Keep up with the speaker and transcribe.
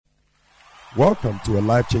Welcome to a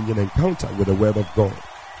life-changing encounter with the Word of God,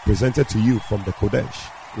 presented to you from the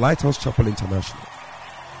Kodesh, Lighthouse Chapel International.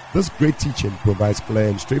 This great teaching provides clear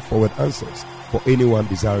and straightforward answers for anyone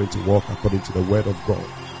desiring to walk according to the Word of God.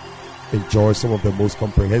 Enjoy some of the most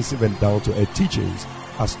comprehensive and down-to-earth teachings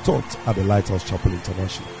as taught at the Lighthouse Chapel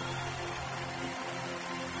International.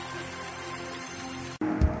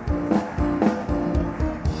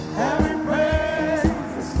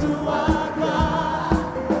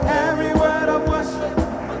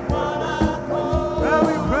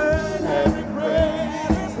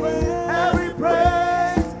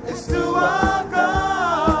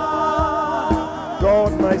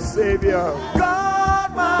 Savior.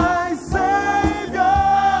 God, my Savior.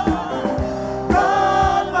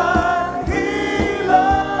 God, my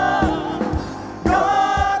healer.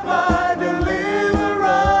 God, my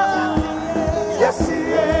deliverer. Yes, He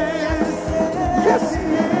is. Yes, He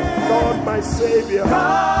is. God, my Savior.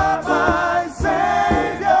 God, my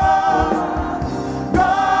Savior.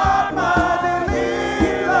 God, my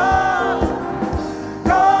deliverer.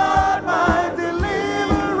 God, my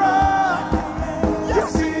deliverer.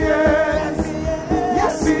 Yes, He is.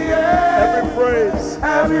 Yes, He is.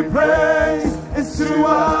 Every praise is to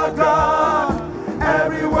our God.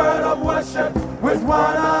 Every word of worship with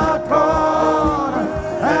one accord.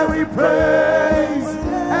 Every praise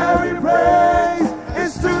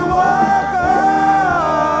is to our God.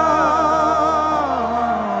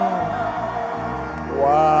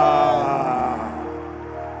 Wow.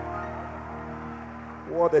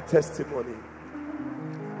 What a testimony.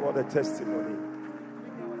 What a testimony.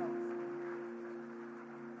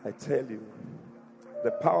 I tell you, the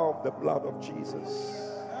power of the blood of Jesus.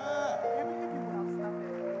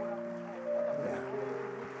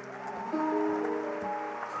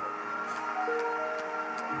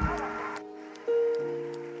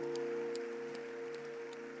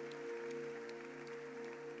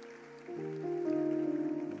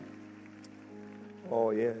 Oh,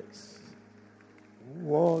 yes.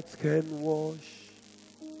 What can wash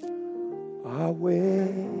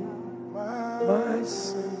away my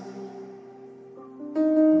sin?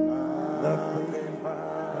 Nothing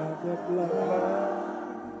but the blood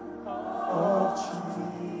of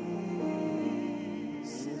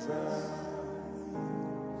Jesus.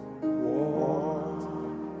 What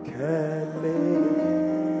can make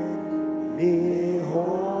me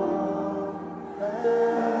whole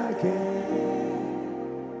again?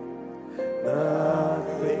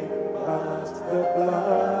 Nothing but the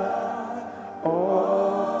blood of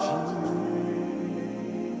Jesus.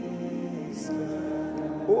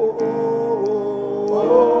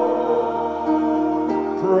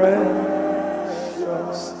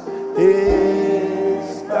 Precious is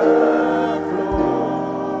the flow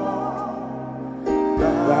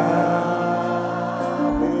that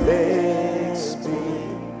makes me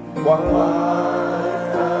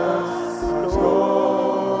white as snow.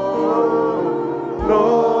 No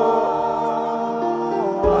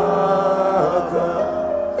other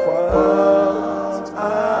fount I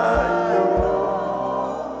know.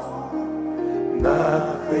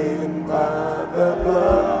 Nothing but the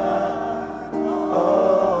blood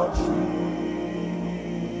of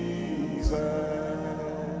Jesus.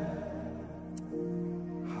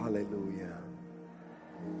 Hallelujah.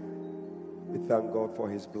 We thank God for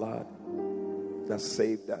His blood that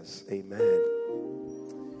saved us. Amen.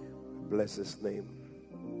 Bless His name.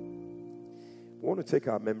 We want to take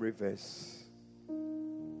our memory verse,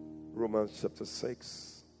 Romans chapter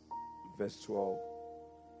 6, verse 12.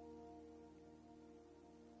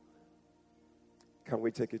 Can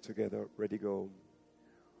we take it together? Ready, go.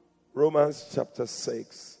 Romans chapter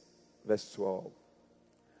 6, verse 12.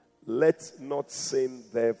 Let not sin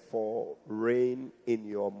therefore reign in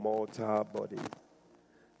your mortal body,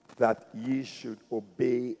 that ye should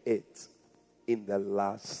obey it in the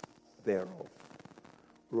lust thereof.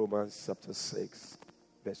 Romans chapter 6,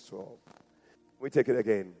 verse 12. We take it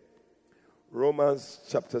again. Romans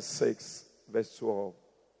chapter 6, verse 12.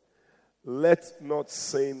 Let not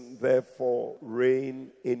sin therefore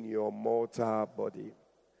reign in your mortal body,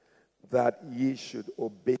 that ye should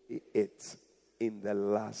obey it in the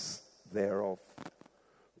lust thereof.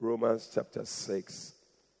 Romans chapter 6,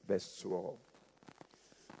 verse 12.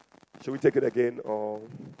 Should we take it again or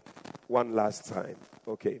one last time?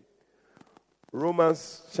 Okay.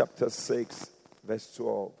 Romans chapter 6, verse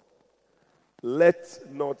 12. Let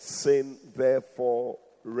not sin therefore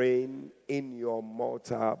reign in your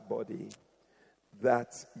mortal body,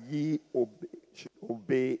 that ye should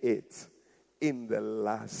obey it in the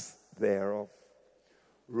lust thereof.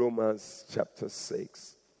 Romans chapter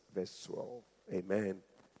 6, verse 12. Amen.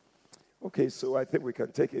 Okay, so I think we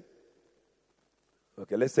can take it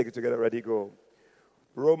Okay, let's take it together. Ready, go.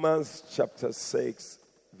 Romans chapter 6,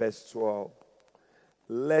 verse 12.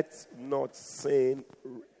 Let not sin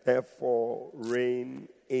therefore reign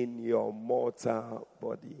in your mortal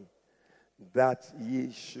body, that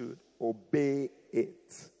ye should obey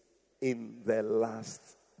it in the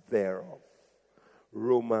lust thereof.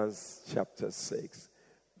 Romans chapter 6,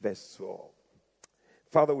 verse 12.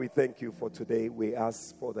 Father, we thank you for today. We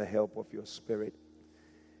ask for the help of your Spirit.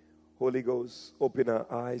 Holy Ghost, open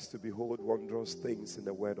our eyes to behold wondrous things in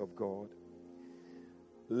the Word of God.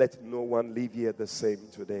 Let no one leave here the same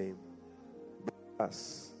today. Bless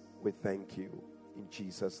us. We thank you. In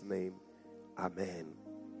Jesus' name, amen.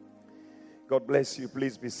 God bless you.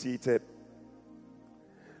 Please be seated.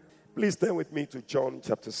 Please turn with me to John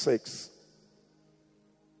chapter 6.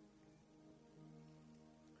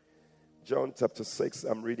 John chapter 6,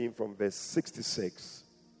 I'm reading from verse 66.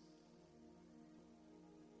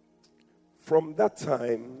 From that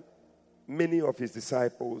time, many of his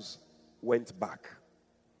disciples went back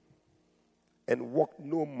and walked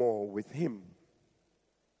no more with him.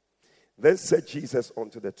 Then said Jesus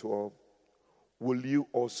unto the 12, will you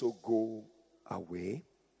also go away?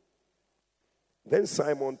 Then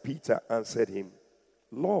Simon Peter answered him,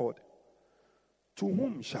 Lord, to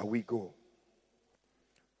whom shall we go?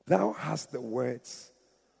 Thou hast the words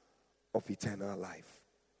of eternal life.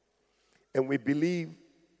 And we believe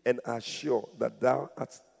and are sure that thou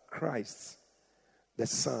art Christ, the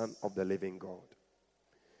Son of the living God.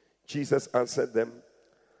 Jesus answered them,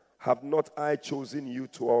 have not I chosen you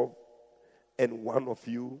 12, and one of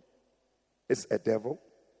you is a devil?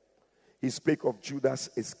 He spake of Judas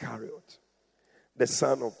Iscariot, the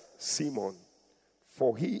son of Simon,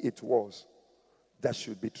 for he it was that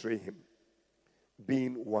should betray him,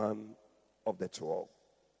 being one of the 12.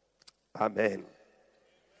 Amen.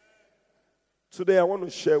 Today I want to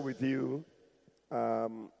share with you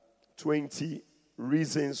 20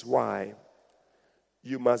 reasons why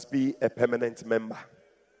you must be a permanent member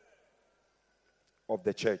of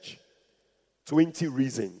the church. 20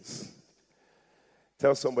 reasons.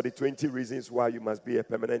 Tell somebody 20 reasons why you must be a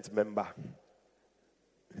permanent member.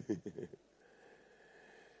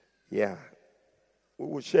 Yeah. We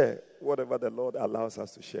will share whatever the Lord allows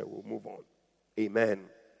us to share. We'll move on. Amen.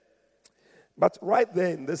 But right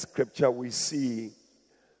there in this scripture, we see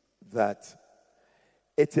that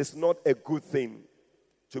it is not a good thing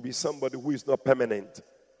to be somebody who is not permanent.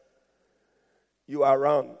 You are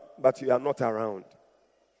around, but you are not around.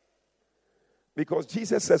 Because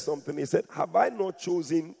Jesus said something. He said, have I not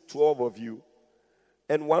chosen 12 of you,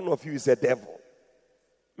 and one of you is a devil?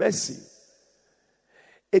 Mercy.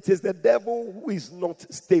 It is the devil who is not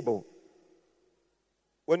stable.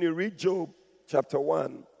 When you read Job chapter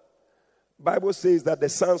 1, Bible says that the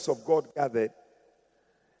sons of God gathered,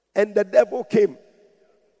 and the devil came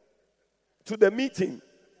to the meeting.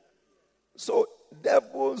 So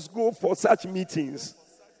devils go for such meetings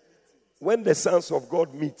when the sons of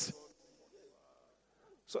God meet.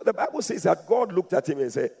 So the Bible says that God looked at him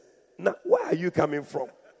and said, now, where are you coming from?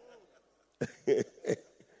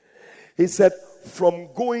 He said,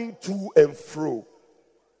 from going to and fro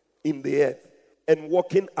in the earth and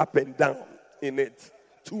walking up and down in it,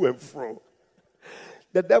 to and fro.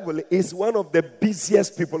 The devil is one of the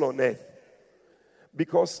busiest people on earth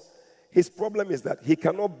because his problem is that he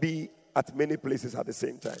cannot be at many places at the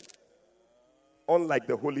same time. Unlike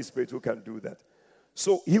the Holy Spirit who can do that.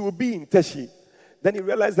 So he will be in Teshi. Then he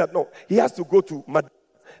realized that no, he has to go to Medina.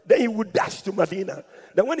 Then he would dash to Medina.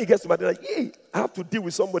 Then when he gets to Medina, I have to deal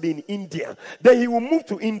with somebody in India. Then he will move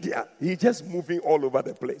to India. He's just moving all over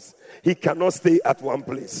the place. He cannot stay at one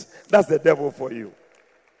place. That's the devil for you.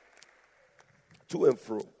 To and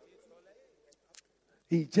fro.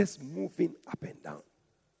 He's just moving up and down.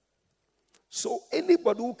 So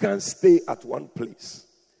anybody who can't stay at one place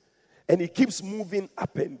and he keeps moving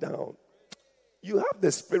up and down, you have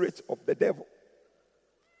the spirit of the devil.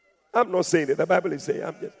 I'm not saying it. The Bible is saying,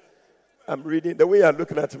 I'm reading. The way you're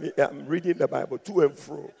looking at me, I'm reading the Bible to and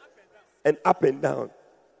fro and up and down.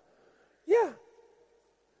 Yeah.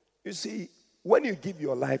 You see, when you give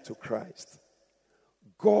your life to Christ,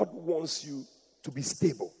 God wants you to be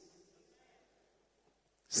stable.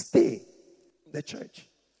 Stay in the church.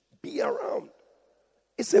 Be around.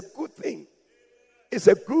 It's a good thing. It's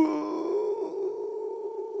a good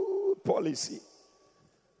policy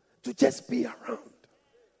to just be around.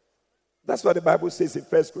 That's what the Bible says in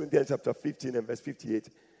 1 Corinthians chapter 15 and verse 58.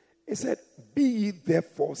 It said, be ye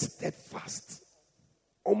therefore steadfast,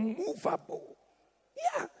 unmovable.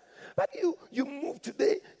 Yeah. But you move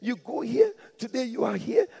today, you go here, today you are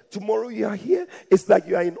here, tomorrow you are here. It's like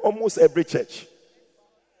you are in almost every church.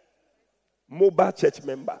 mobile church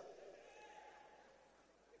member.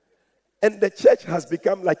 And the church has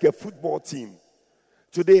become like a football team.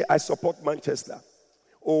 Today, I support Manchester.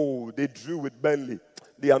 Oh, they drew with Burnley.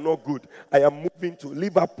 They are not good. I am moving to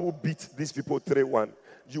Liverpool beat these people 3-1.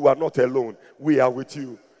 You are not alone. We are with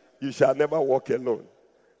you. You shall never walk alone.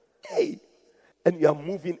 Hey, and you are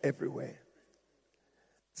moving everywhere.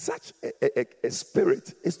 Such a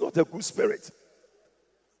spirit is not a good spirit.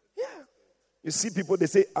 Yeah. You see people, they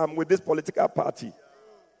say, I'm with this political party.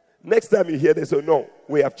 Next time you hear, they say, no,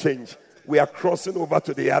 we have changed. We are crossing over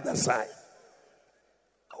to the other side.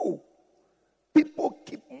 Oh, people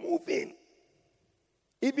keep moving.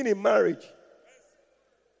 Even in marriage.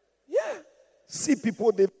 Yeah. See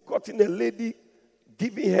people, they've gotten a lady,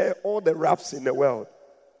 giving her all the raps in the world.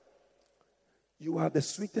 You are the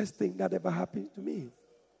sweetest thing that ever happened to me.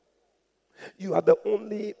 You are the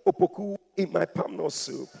only opoku in my palm nut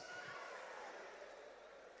soup.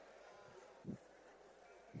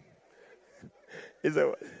 Is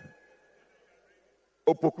that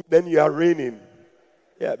opoku? Then you are raining.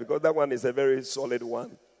 Yeah, because that one is a very solid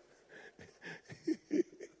one.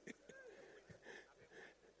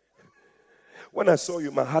 When I saw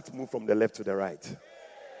you, my heart moved from the left to the right.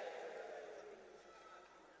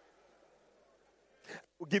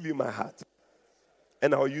 I'll give you my heart.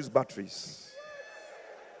 And I'll use batteries.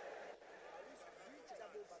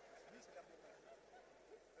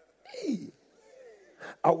 Hey.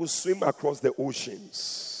 I will swim across the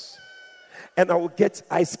oceans. And I will get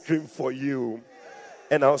ice cream for you.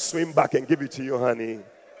 And I'll swim back and give it to you, honey.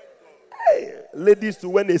 Hey. Ladies, too,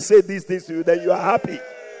 when they say these things to you, then you are happy.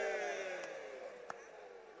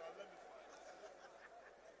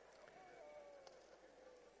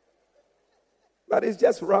 But it's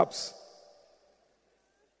just raps.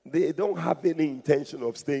 They don't have any intention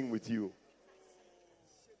of staying with you.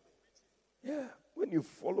 Yeah, when you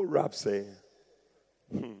follow raps,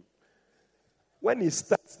 when he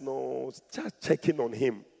starts, start checking on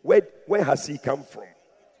him. Where has he come from?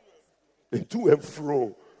 To and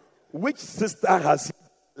fro. Which sister has he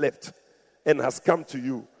left and has come to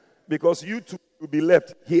you? Because you two will be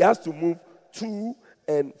left. He has to move to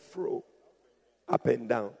and fro, up and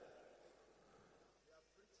down.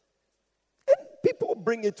 People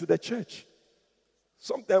bring it to the church.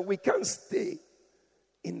 Sometimes we can't stay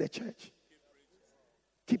in the church.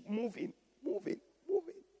 Keep moving.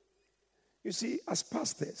 You see, as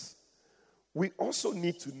pastors, we also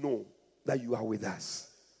need to know that you are with us.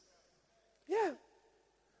 Yeah.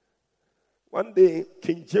 One day,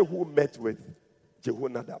 King Jehu met with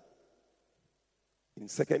Jehonadab in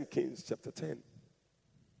 2 Kings chapter 10,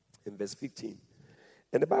 in verse 15.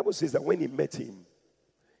 And the Bible says that when he met him,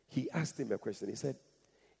 he asked him a question. He said,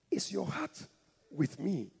 is your heart with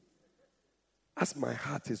me as my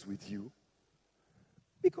heart is with you?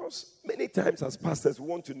 Because many times as pastors, we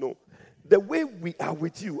want to know the way we are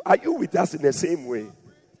with you. Are you with us in the same way?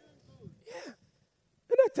 Yeah.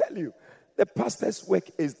 And I tell you, the pastor's work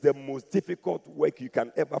is the most difficult work you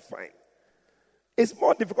can ever find. It's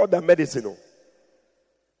more difficult than medicine.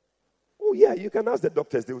 Oh yeah, you can ask the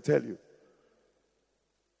doctors, they will tell you.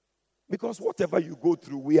 Because whatever you go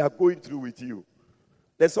through, we are going through with you.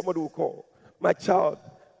 Then somebody will call. My child,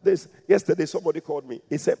 yesterday somebody called me.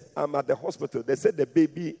 He said, I'm at the hospital. They said the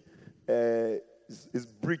baby is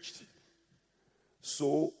breached.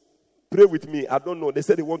 So pray with me. I don't know. They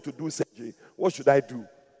said they want to do surgery. What should I do?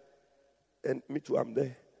 And me too, I'm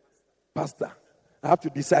there. Pastor, I have to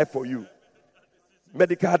decide for you.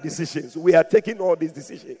 Medical decisions. We are taking all these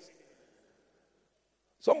decisions.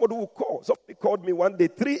 Somebody will call. Somebody called me one day,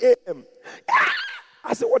 3 a.m.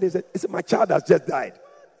 I said, what is it? He said, my child has just died.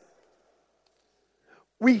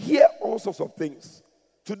 We hear all sorts of things.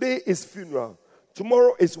 Today is funeral.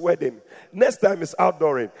 Tomorrow is wedding. Next time is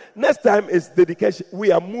outdooring. Next time is dedication.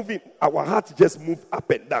 We are moving. Our heart just move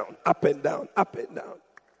up and down, up and down, up and down.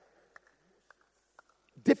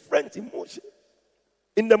 Different emotion.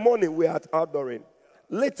 In the morning, we are at outdooring.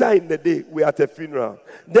 Later in the day, we are at a funeral.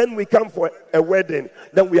 Then we come for a wedding.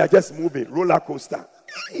 Then we are just moving. Roller coaster.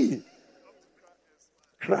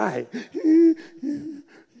 Cry.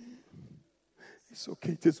 It's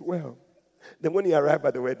okay. It is well. Then when you arrive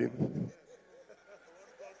at the wedding,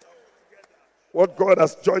 what God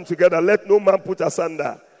has joined together, let no man put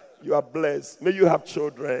asunder. You are blessed. May you have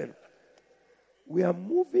children. We are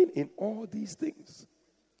moving in all these things.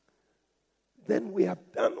 Then we have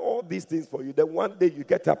done all these things for you. Then one day you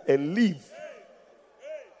get up and leave.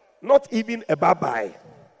 Not even a bye-bye.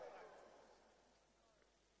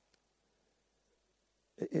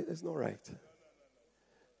 It's not right.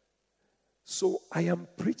 So I am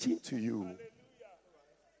preaching to you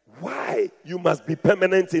why you must be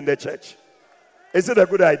permanent in the church. Is it a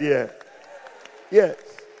good idea? Yes.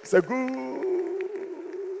 It's a good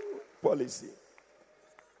policy.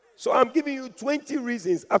 So I'm giving you 20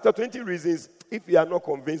 reasons. After 20 reasons, if you are not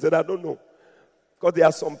convinced, then I don't know. Because there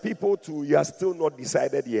are some people too, you are still not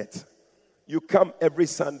decided yet. You come every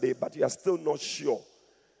Sunday, but you are still not sure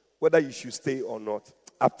whether you should stay or not.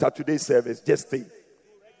 After today's service, just stay.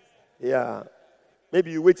 Yeah.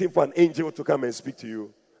 Maybe you're waiting for an angel to come and speak to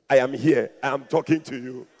you. I am here. I am talking to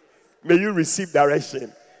you. May you receive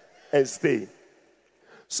direction and stay.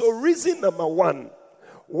 So reason number one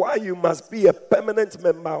why you must be a permanent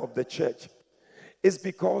member of the church is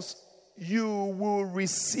because you will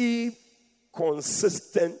receive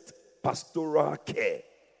consistent pastoral care.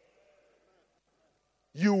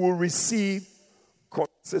 You will receive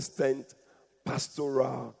consistent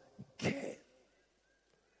pastoral care.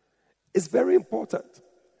 It's very important.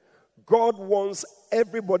 God wants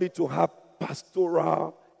everybody to have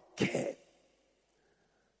pastoral care.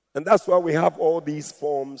 And that's why we have all these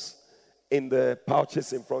forms in the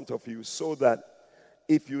pouches in front of you, so that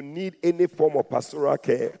if you need any form of pastoral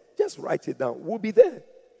care, just write it down. We'll be there.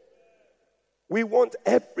 We want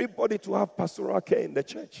everybody to have pastoral care in the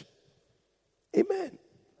church. Amen.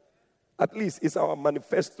 At least it's our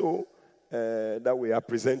manifesto that we are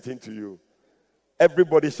presenting to you.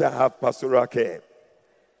 Everybody shall have pastoral care.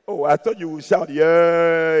 Oh, I thought you would shout,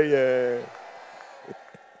 yeah.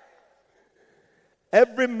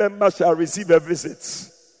 Every member shall receive a visit.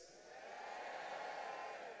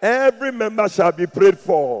 Every member shall be prayed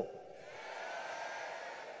for.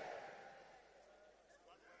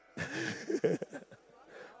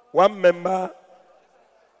 One member,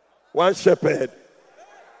 one shepherd.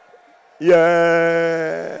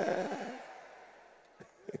 Yeah.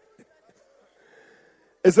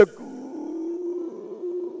 It's a good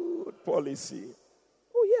policy.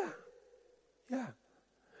 Oh, yeah. Yeah.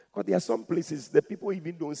 Because there are some places the people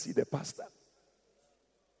even don't see the pastor.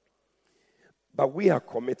 But we are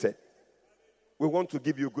committed. We want to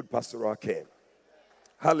give you good pastoral care.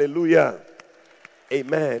 Hallelujah.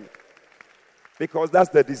 Amen. Because that's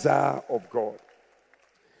the desire of God.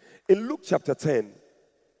 In Luke chapter 10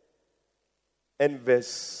 and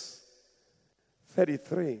verse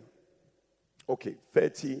 33. Okay,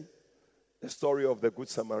 30. The story of the Good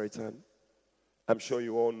Samaritan. I'm sure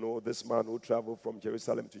you all know this man who traveled from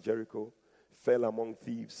Jerusalem to Jericho, fell among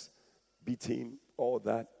thieves, beat him, all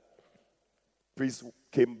that. Priest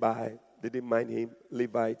came by, they didn't mind him,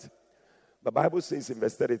 Levite. The Bible says in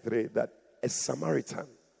verse 33 that a Samaritan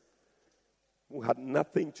who had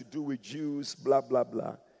nothing to do with Jews, blah, blah,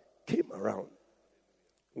 blah, came around.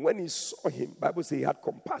 When he saw him, the Bible says he had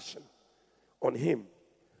compassion on him.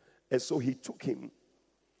 And so he took him,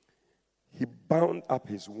 he bound up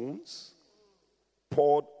his wounds,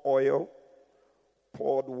 poured oil,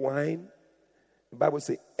 poured wine. The Bible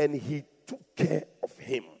says, and he took care of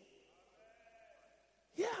him.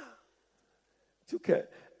 Yeah. Took care.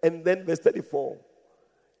 And then verse 34,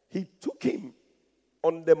 he took him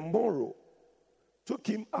on the morrow, took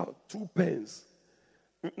him out 2 pence.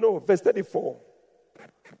 No, verse 34.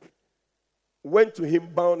 Went to him,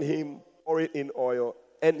 bound him, poured it in oil,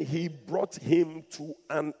 and he brought him to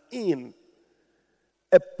an inn,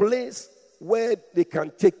 a place where they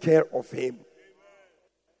can take care of him.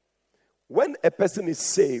 When a person is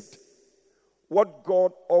saved, what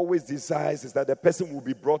God always desires is that the person will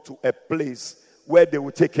be brought to a place where they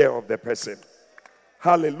will take care of the person.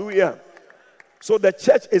 Hallelujah. So the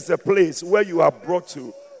church is a place where you are brought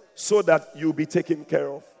to so that you'll be taken care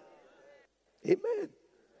of. Amen.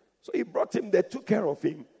 So he brought him there, took care of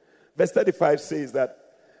him. Verse 35 says that,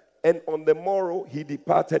 and on the morrow he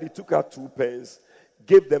departed, he took out 2 pence,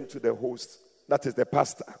 gave them to the host, that is the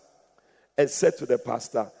pastor, and said to the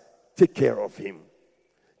pastor, take care of him.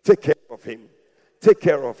 Take care of him. Take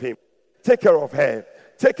care of him. Take care of her.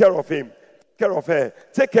 Take care of him. Take care of her.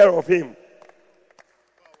 Take care of him.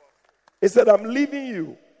 He said, I'm leaving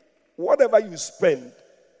you. Whatever you spend,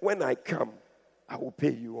 when I come, I will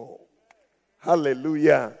pay you all.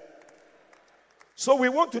 Hallelujah. So we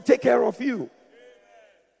want to take care of you.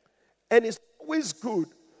 And it's always good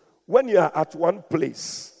when you are at one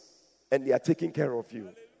place and they are taking care of you.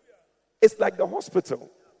 It's like the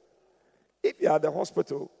hospital. If you are at the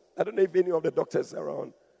hospital, I don't know if any of the doctors are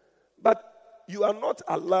around, but you are not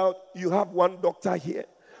allowed, you have one doctor here.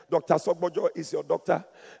 Dr. Sogbojo is your doctor,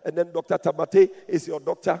 and then Dr. Tabate is your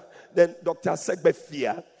doctor, then Dr.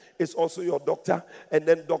 Segbefia is also your doctor, and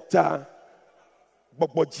then Dr.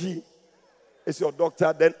 Boboji is your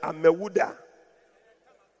doctor, then Amewuda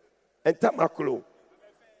and Tamaklo.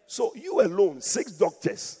 So you alone, 6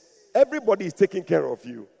 doctors, everybody is taking care of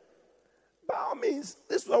you. By all means,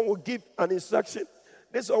 this one will give an instruction.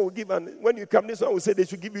 This one will give when you come, this one will say they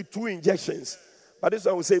should give you 2 injections. But this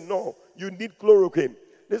one will say, no, you need chloroquine.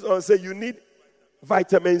 This one will say you need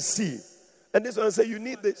vitamin C. And this one will say you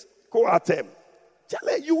need this Coartem.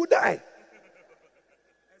 Charlie, you will die.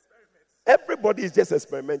 Everybody is just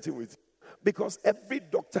experimenting with you because every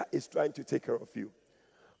doctor is trying to take care of you.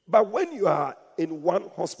 But when you are in one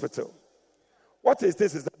hospital, what is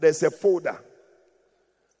this? Is that there's a folder.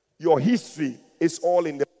 Your history is all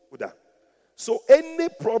in the folder. So any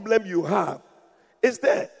problem you have is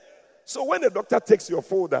there. So when the doctor takes your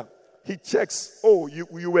folder, he checks, oh,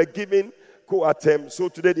 you were given Coartem, so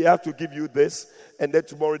today they have to give you this, and then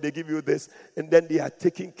tomorrow they give you this, and then they are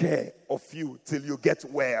taking care of you till you get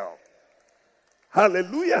well.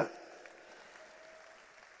 Hallelujah.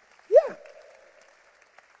 Yeah.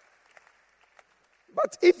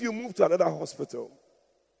 But if you move to another hospital,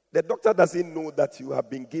 the doctor doesn't know that you have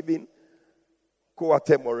been given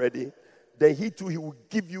Coartem already, then he will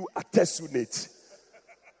give you a Tesunate.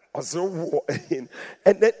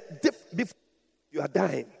 And then before you are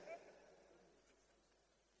dying.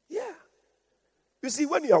 Yeah. You see,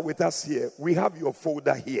 when you are with us here, we have your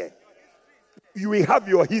folder here. We have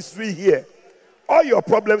your history here. All your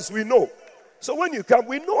problems we know. So when you come,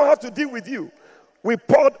 we know how to deal with you. We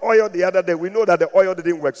poured oil the other day. We know that the oil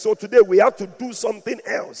didn't work. So today we have to do something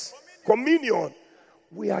else. Communion.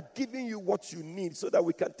 We are giving you what you need so that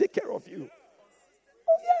we can take care of you.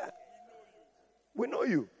 Oh, yeah. We know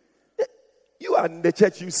you. You are in the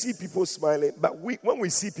church, you see people smiling. But when we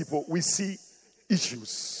see people, we see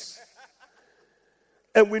issues.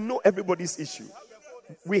 And we know everybody's issue.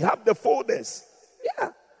 We have the folders. Yeah.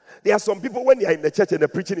 There are some people, when they are in the church and the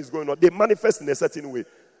preaching is going on, they manifest in a certain way.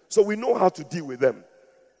 So we know how to deal with them.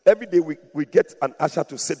 Every day we get an usher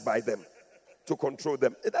to sit by them, to control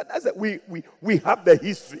them. That's it. We have the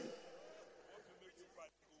history.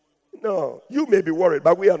 No, you may be worried,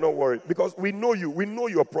 but we are not worried because we know you. We know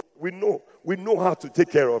your problem. We know how to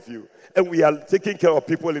take care of you. And we are taking care of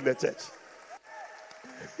people in the church.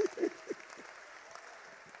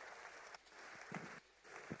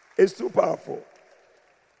 It's too powerful.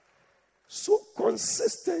 So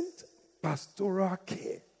consistent pastoral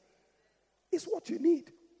care is what you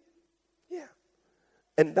need. Yeah.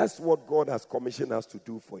 And that's what God has commissioned us to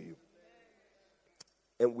do for you.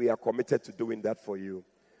 And we are committed to doing that for you.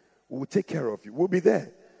 We will take care of you. We'll be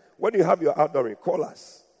there. When you have your outdooring, call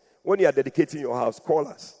us. When you are dedicating your house, call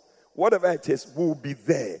us. Whatever it is, we'll be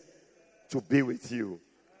there to be with you.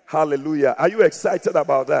 Hallelujah. Are you excited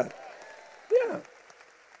about that? Yeah.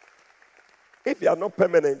 If you are not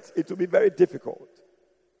permanent, it will be very difficult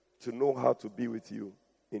to know how to be with you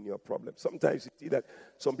in your problem. Sometimes you see that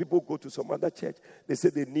some people go to some other church. They say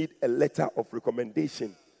they need a letter of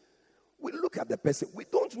recommendation. We look at the person. We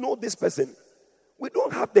don't know this person. We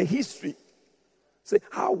don't have the history. Say,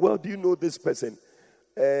 how well do you know this person?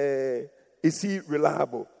 Is he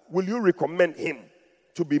reliable? Will you recommend him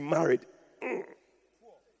to be married?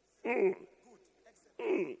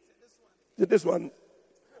 This one,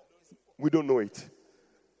 we don't know it.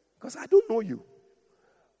 Because I don't know you.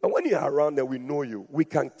 And when you are around and we know you, we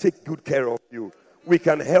can take good care of you. We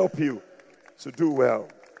can help you to do well.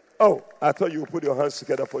 Oh, I thought you would put your hands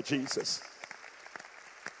together for Jesus.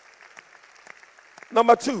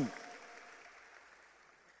 Number 2,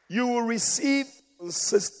 you will receive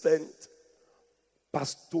consistent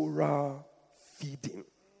pastoral feeding.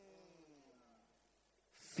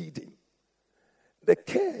 Feeding. The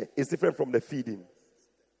care is different from the feeding.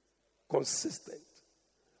 Consistent.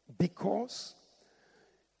 Because,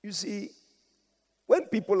 you see, when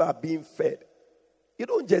people are being fed, you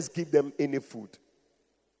don't just give them any food.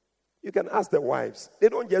 You can ask the wives. They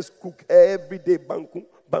don't just cook every day, banku,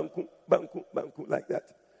 banku, banku, banku, like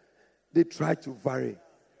that. They try to vary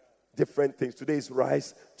different things. Today is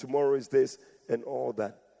rice, tomorrow is this, and all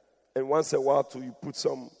that. And once in a while, you put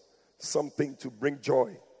something to bring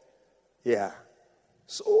joy. Yeah.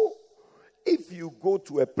 So, if you go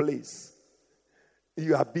to a place,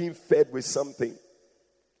 you are being fed with something,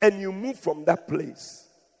 and you move from that place,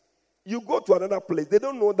 you go to another place, they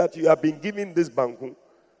don't know that you have been given this banku.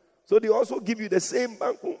 So they also give you the same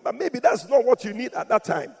banku, but maybe that's not what you need at that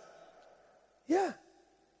time. Yeah.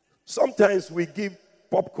 Sometimes we give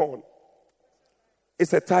popcorn.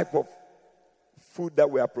 It's a type of food that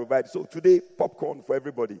we are provided. So today, popcorn for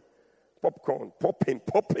everybody. Popcorn,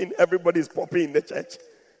 popping. Everybody's popping in the church.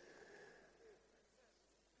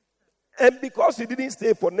 And because you didn't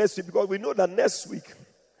stay for next week, because we know that next week,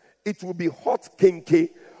 it will be hot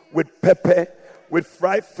kinky with pepper, with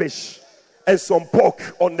fried fish, and some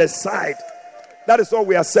pork on the side. That is all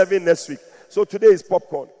we are serving next week. So today is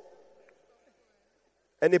popcorn.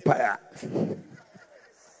 Any pie.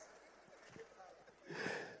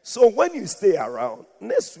 So when you stay around,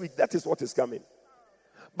 next week, that is what is coming.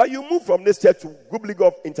 But you move from this church to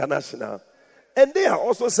Gubligov International, and they are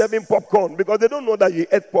also serving popcorn because they don't know that you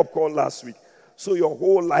ate popcorn last week. So your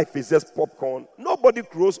whole life is just popcorn. Nobody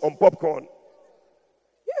grows on popcorn.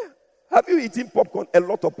 Yeah. Have you eaten popcorn, a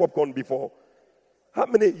lot of popcorn before? How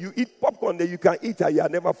many you eat popcorn that you can eat and you are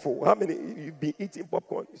never full? How many you've been eating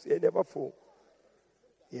popcorn? You say never full.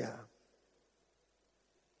 Yeah.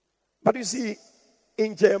 But you see,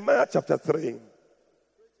 in Jeremiah chapter 3,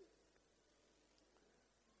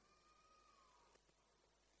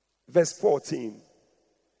 verse 14,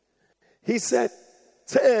 he said,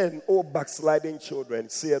 "Turn, O backsliding children,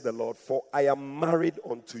 saith the Lord, for I am married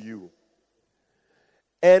unto you.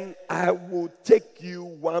 And I will take you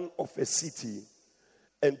one of a city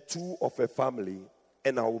and two of a family,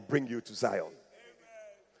 and I will bring you to Zion." Amen.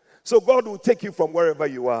 So God will take you from wherever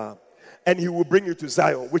you are, and he will bring you to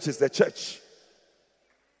Zion, which is the church.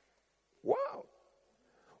 Wow.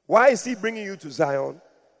 Why is he bringing you to Zion?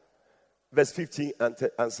 Verse 15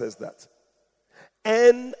 answers that.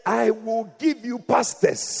 "And I will give you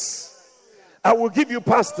pastors. I will give you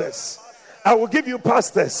pastors. I will give you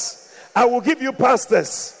pastors. I will give you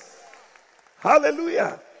pastors."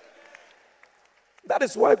 Hallelujah. That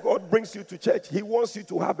is why God brings you to church. He wants you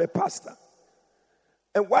to have a pastor.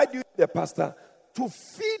 And why do you need a pastor? To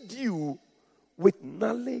feed you with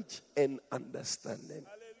knowledge and understanding.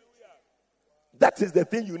 That is the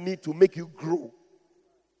thing you need to make you grow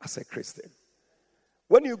as a Christian.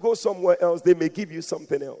 When you go somewhere else, they may give you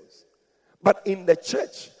something else. But in the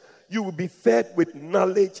church, you will be fed with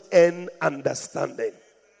knowledge and understanding.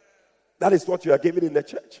 That is what you are given in the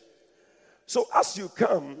church. So as you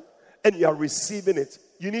come and you are receiving it,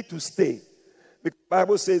 you need to stay. The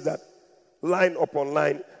Bible says that line upon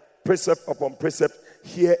line, precept upon precept,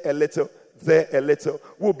 here a little, there a little.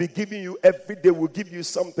 We'll be giving you every day, we'll give you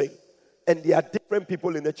something. And there are different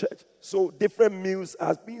people in the church. So different meals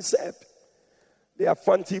are being served. They are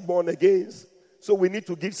fancy born again. So we need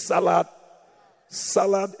to give salad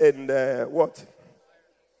and what?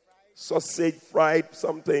 Sausage, fried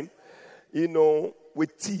something,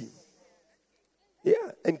 with tea.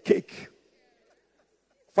 Yeah, and cake.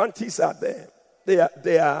 Fancies are there.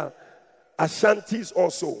 They are Ashantis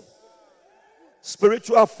also.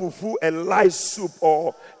 Spiritual fufu and lice soup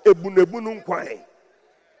or ebunebunun kwine.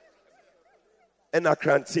 And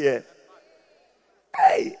akrantie.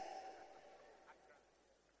 Hey!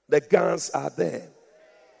 The guns are there.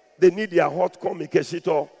 They need their hot communication.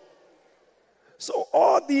 So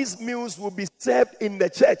all these meals will be served in the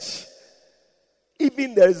church.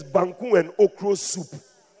 Even there is banku and okra soup.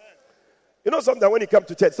 You know something, when you come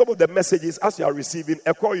to church, some of the messages as you are receiving,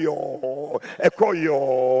 ekoyo.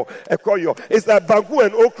 It's like banku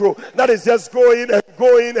and okra that is just going and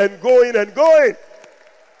going and going and going.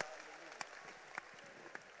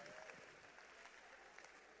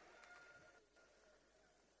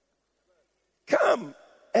 Come,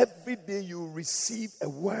 every day you receive a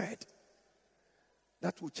word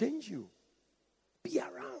that will change you. Be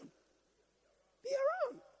around. Be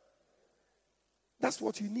around. That's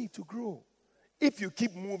what you need to grow. If you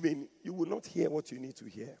keep moving, you will not hear what you need to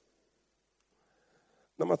hear.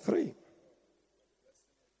 Number 3.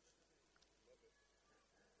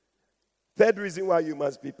 Third reason why you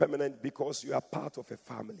must be permanent, because you are part of a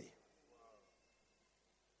family.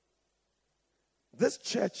 This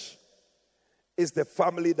church is the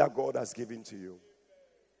family that God has given to you.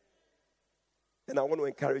 And I want to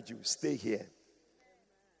encourage you, stay here.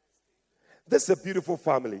 This is a beautiful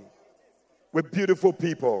family with beautiful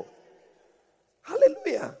people.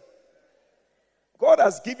 Hallelujah. God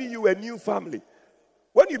has given you a new family.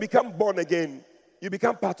 When you become born again, you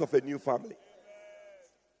become part of a new family.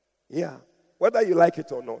 Yeah. Whether you like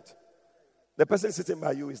it or not. The person sitting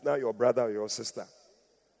by you is now your brother or your sister.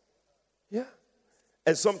 Yeah.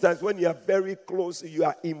 And sometimes when you are very close, you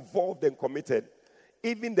are involved and committed,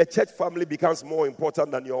 even the church family becomes more important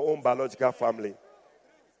than your own biological family.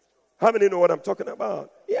 How many know what I'm talking about?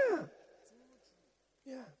 Yeah.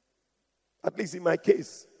 Yeah. At least in my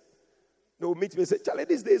case. They will meet me and say, "Charlie,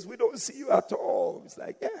 these days we don't see you at all." It's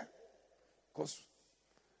like, yeah. Because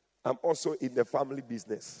I'm also in the family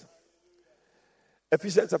business.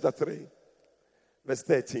 Ephesians chapter 3, verse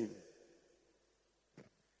 13.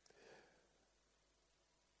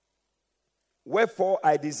 "Wherefore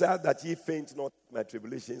I desire that ye faint not my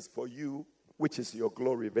tribulations for you, which is your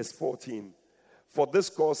glory." Verse 14. "For this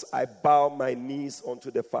cause I bow my knees unto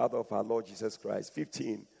the Father of our Lord Jesus Christ."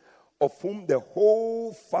 15. "Of whom the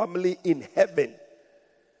whole family in heaven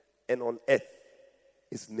and on earth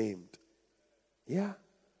is named." Yeah.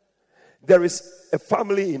 There is a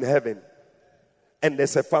family in heaven and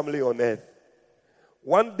there's a family on earth.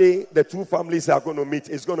 One day, the two families are going to meet.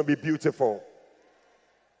 It's going to be beautiful.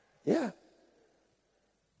 Yeah.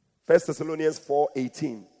 1 Thessalonians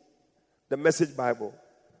 4:18, the Message Bible.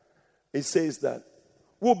 It says that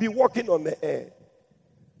we'll be walking on the air,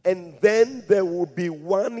 and then there will be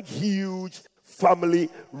one huge family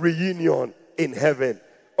reunion in heaven.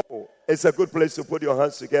 Oh, it's a good place to put your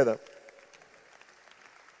hands together.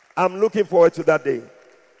 I'm looking forward to that day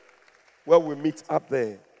where we meet up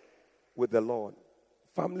there with the Lord.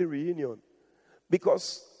 Family reunion.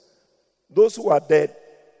 Because those who are dead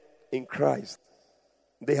in Christ,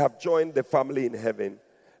 they have joined the family in heaven.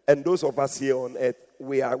 And those of us here on earth,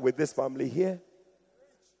 we are with this family here.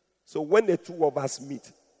 So when the two of us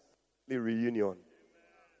meet, the reunion.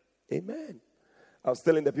 Amen. I was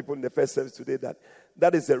telling the people in the first service today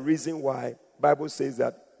that is the reason why Bible says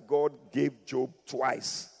that God gave Job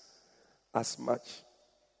twice as much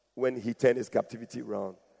when he turned his captivity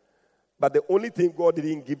around. But the only thing God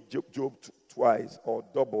didn't give Job twice or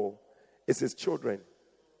double is his children.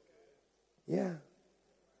 Yeah.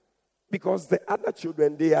 Because the other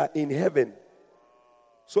children, they are in heaven.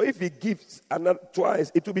 So if he gives another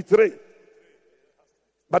twice, it will be 3.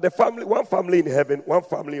 But the family, one family in heaven, one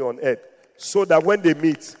family on earth. So that when they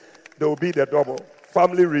meet, there will be the double.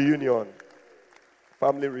 Family reunion.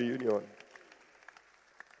 Family reunion.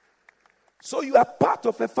 So you are part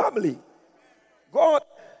of a family. God,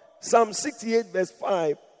 Psalm 68 verse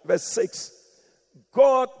 5, verse 6.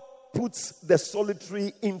 God puts the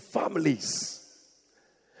solitary in families.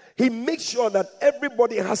 He makes sure that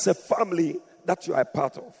everybody has a family that you are a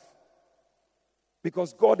part of.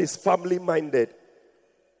 Because God is family minded.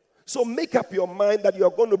 So make up your mind that you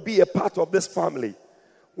are going to be a part of this family.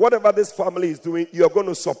 Whatever this family is doing, you are going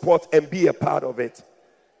to support and be a part of it.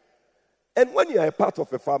 And when you are a part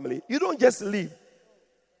of a family, you don't just leave.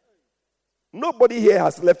 Nobody here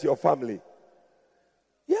has left your family.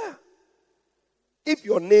 Yeah. If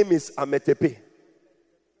your name is Ametepe,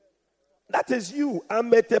 that is you.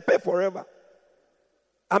 Ametepe forever.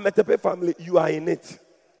 Ametepe family, you are in it.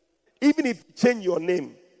 Even if you change your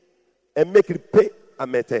name and make it Pe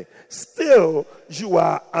Amete, still you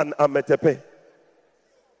are an Ametepe.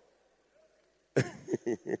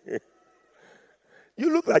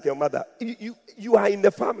 You look like your mother. You are in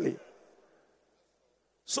the family.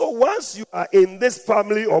 So once you are in this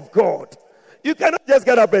family of God, you cannot just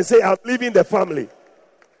get up and say, I'm leaving the family.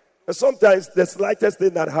 And sometimes the slightest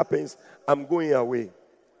thing that happens, I'm going away.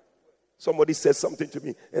 Somebody says something to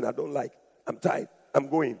me and I don't like. I'm tired. I'm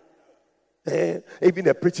going. Even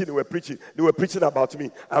the preaching, they were preaching about me.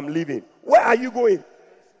 I'm leaving. Where are you going?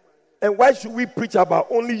 And why should we preach about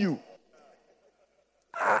only you?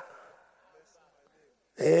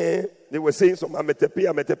 They were saying some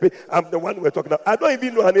Ametepe. I'm the one we're talking about. I don't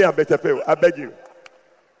even know any Ametepe. I beg you.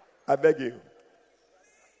 I beg you.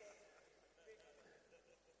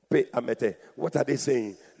 Pe Amete. What are they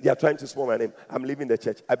saying? They are trying to spoil my name. I'm leaving the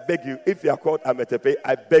church. I beg you. If you are called Ametepe,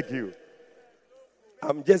 I beg you.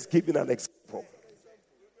 I'm just giving an example.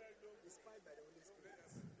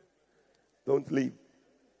 Don't leave.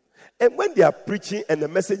 And when they are preaching and the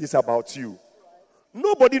message is about you,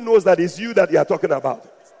 nobody knows that it's you that they are talking about.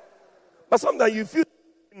 But sometimes you feel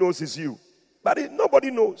knows it's you. But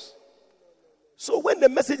nobody knows. So when the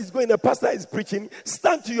message is going, the pastor is preaching,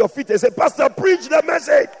 stand to your feet and say, Pastor, preach the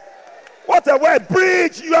message. What a word.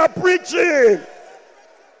 Preach. You are preaching.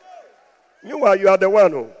 Meanwhile, you are the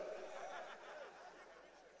one who.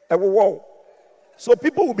 Whoa. So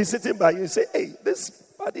people will be sitting by you and say, hey, this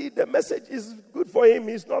buddy, the message is good for him.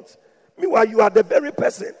 He's not. Meanwhile, you are the very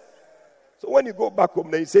person. So when you go back home,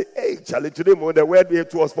 then you say, hey, Charlie, today the word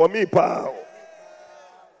it was for me, pal.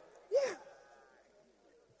 Yeah.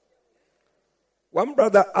 One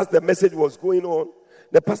brother, as the message was going on,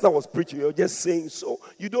 the pastor was preaching. You're just saying, so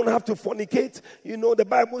you don't have to fornicate. You know, the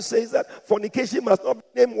Bible says that fornication must not be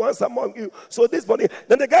named once among you. So this fornication.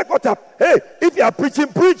 Then the guy got up. Hey, if you are preaching,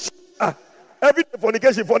 preach. Every day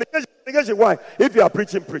fornication. Why? If you are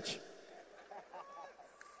preaching, preach.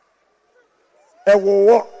 And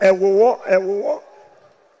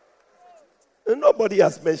nobody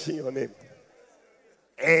has mentioned your name.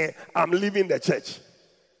 I'm leaving the church.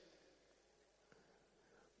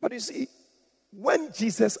 But you see, when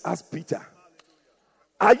Jesus asked Peter,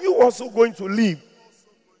 are you also going to leave?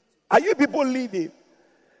 Are you people leaving?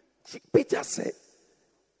 Peter said,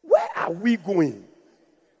 where are we going?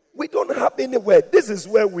 We don't have anywhere. This is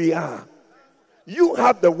where we are. You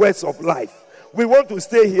have the words of life. We want to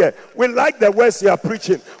stay here. We like the words you are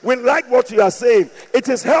preaching. We like what you are saying. It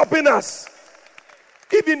is helping us.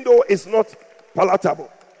 Even though it's not palatable.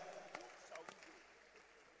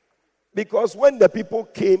 Because when the people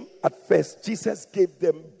came at first, Jesus gave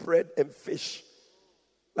them bread and fish,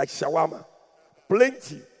 like shawarma,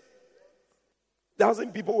 plenty.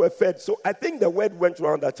 1,000 people were fed. So I think the word went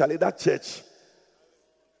around that, Charlie, that church,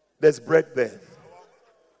 there's bread there.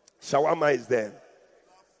 Shawarma is there.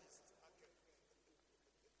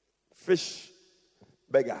 Fish,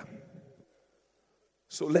 burger.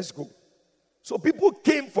 So let's go. So people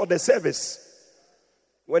came for the service.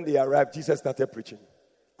 When they arrived, Jesus started preaching.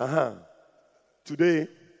 Today,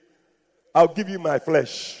 I'll give you my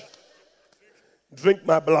flesh. Drink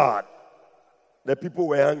my blood. The people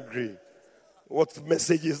were angry. What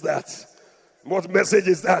message is that? What message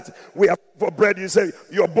is that? We are for bread. You say,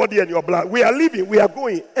 your body and your blood. We are leaving. We are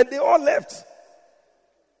going. And they all left.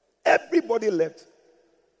 Everybody left.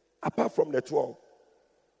 Apart from the 12.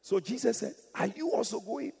 So Jesus said, are you also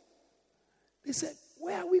going? They said,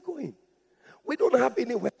 where are we going? We don't have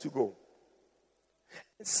anywhere to go.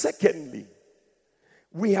 Secondly,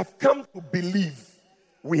 we have come to believe.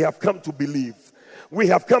 We have come to believe. We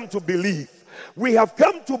have come to believe. We have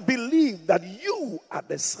come to believe that you are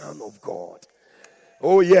the Son of God.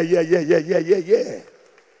 Oh, yeah.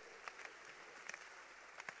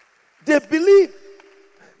 They believe.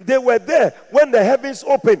 They were there when the heavens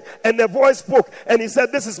opened and the voice spoke and he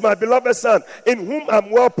said, this is my beloved Son in whom I'm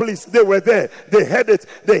well pleased. They were there. They heard it.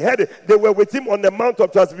 They were with him on the Mount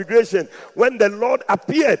of Transfiguration when the Lord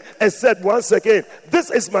appeared and said once again, this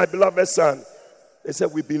is my beloved Son. They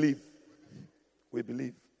said, we believe. We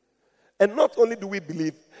believe. And not only do we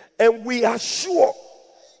believe, and we are sure.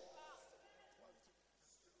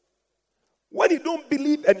 When you don't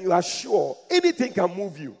believe and you are sure, anything can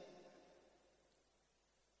move you.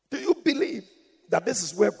 Do you believe that this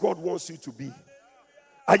is where God wants you to be?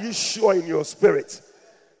 Are you sure in your spirit?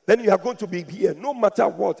 Then you are going to be here no matter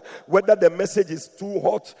what. Whether the message is too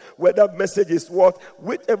hot, whether the message is what,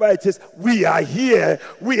 whichever it is, we are here.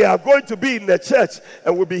 We are going to be in the church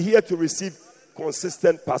and we'll be here to receive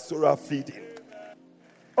consistent pastoral feeding.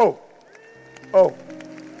 Oh.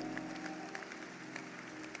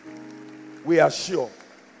 We are sure.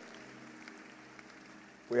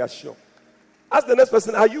 We are sure. Ask the next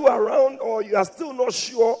person, are you around or you are still not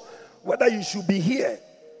sure whether you should be here?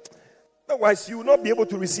 Otherwise, you will not be able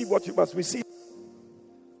to receive what you must receive.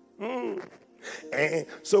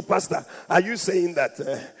 So, Pastor, are you saying that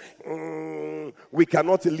we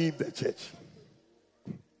cannot leave the church?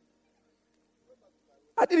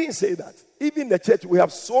 I didn't say that. Even in the church, we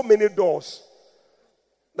have so many doors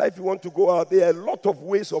that if you want to go out, there are a lot of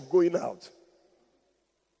ways of going out.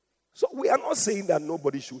 So we are not saying that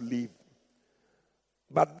nobody should leave.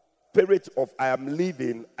 But the spirit of I am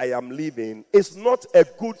leaving is not a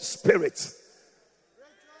good spirit.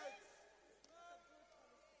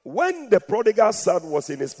 When the prodigal son was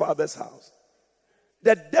in his father's house,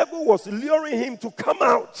 the devil was luring him to come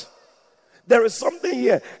out. There is something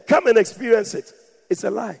here. Come and experience it. It's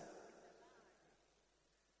a lie.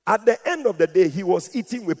 At the end of the day, he was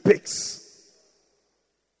eating with pigs.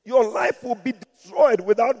 Your life will be destroyed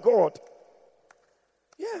without God.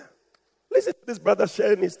 Yeah. Listen to this brother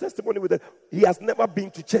sharing his testimony with it. He has never been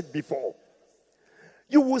to church before.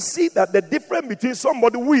 You will see that the difference between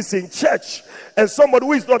somebody who is in church and somebody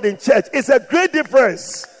who is not in church is a great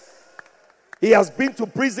difference. He has been to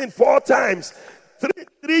prison 4 times.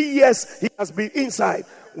 3 years he has been inside.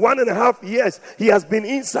 1.5 years he has been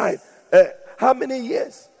inside. How many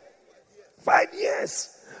years? 5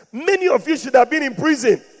 years. Many of you should have been in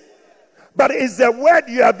prison. But it's the word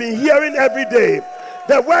you have been hearing every day.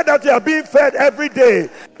 The word that you are being fed every day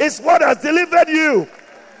is what has delivered you.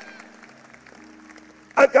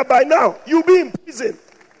 And by now, you'll be in prison.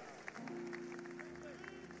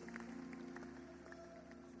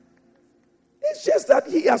 It's just that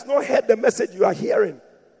he has not heard the message you are hearing.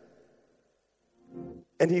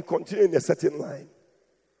 And he continued in a certain line.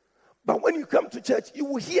 But when you come to church, you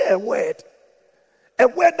will hear a word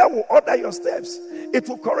that will order your steps. It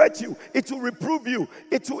will correct you. It will reprove you.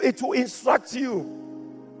 It will instruct you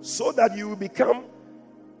so that you will become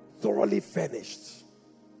thoroughly furnished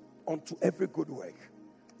unto every good work.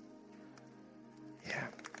 Yeah.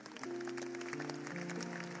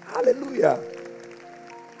 Hallelujah.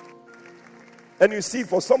 And you see,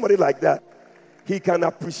 for somebody like that, he can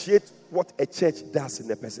appreciate what a church does in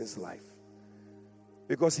a person's life.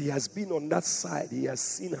 Because he has been on that side. He has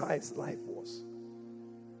seen how his life was.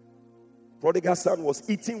 Prodigal son was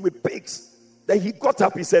eating with pigs. Then he got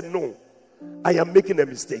up. He said, no, I am making a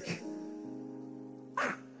mistake.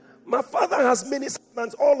 My father has many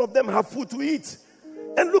servants. All of them have food to eat.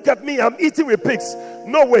 And look at me, I'm eating with pigs.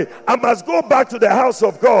 No way. I must go back to the house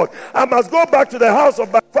of God. I must go back to the house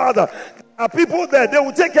of my father. are people there. They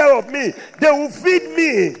will take care of me. They will feed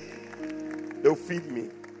me. They will feed me.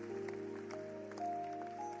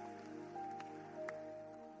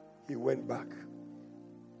 He went back to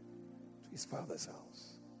his father's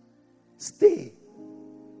house. Stay.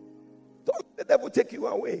 Don't let the devil take you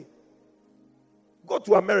away. Go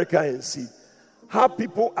to America and see how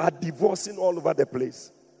people are divorcing all over the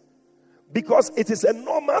place. Because it is a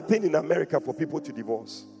normal thing in America for people to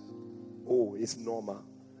divorce. Oh, it's normal.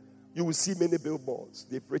 You will see many billboards.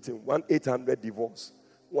 They've written 1-800 divorce.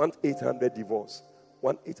 1-800 divorce.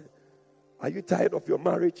 1-800. Are you tired of your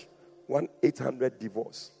marriage? 1-800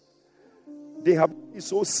 divorce. They have it's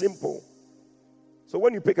so simple. So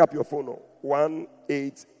when you pick up your phone,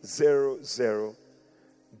 1-800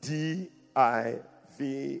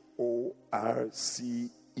 DIVORCE.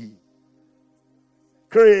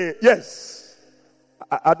 Yes.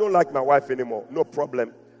 I don't like my wife anymore. No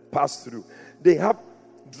problem. Pass through. They have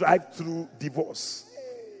drive-through divorce.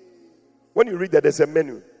 When you read that, there's a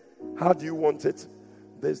menu. How do you want it?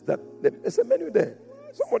 There's a menu there.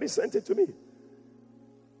 Somebody sent it to me.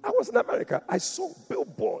 I was in America. I saw a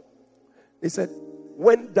billboard. They said,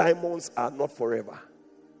 when diamonds are not forever,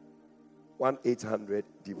 1-800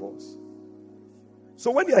 divorce. So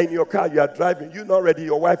when you are in your car, you are driving, you're not ready,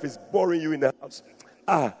 your wife is boring you in the house.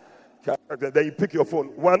 Then you pick your phone,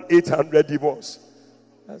 1-800 divorce.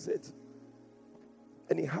 That's it.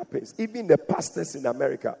 And it happens. Even the pastors in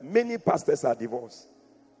America, many pastors are divorced.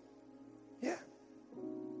 Yeah.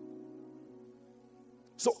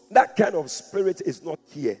 So that kind of spirit is not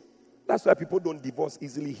here. That's why people don't divorce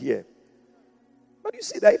easily here. But you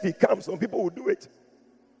see that if it comes, some people will do it.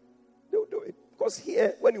 They will do it. Because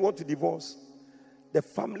here, when you want to divorce, the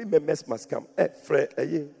family members must come. Why?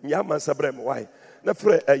 Na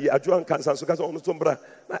frɛ adwan kansa so kasa ɔno so mbra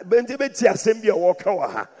na bɛnte bɛti asɛm bi a wɔka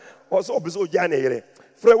wɔ ha ɔsɛ ɔbɛ sɛ ɔgya ne yere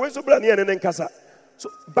frɛ wei so bra ne yɛne ne nkasa.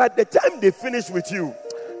 So by the time they finish with you,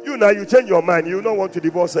 you now you change your mind, you don't want to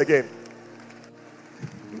divorce again.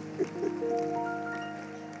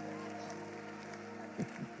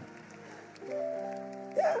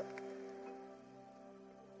 Yeah.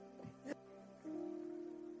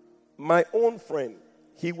 My own friend,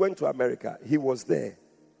 he went to America. He was there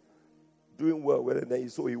doing well with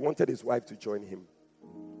it, so he wanted his wife to join him.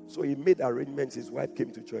 So he made arrangements. His wife came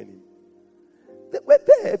to join him. They were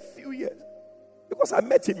there a few years. Because I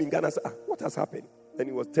met him in Ghana. I said, what has happened? And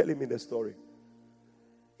he was telling me the story.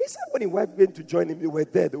 He said when his wife went to join him, they were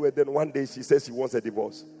there. Then one day she says she wants a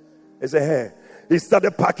divorce. He said, hey. He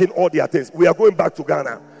started packing all their things. We are going back to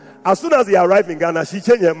Ghana. As soon as he arrived in Ghana, she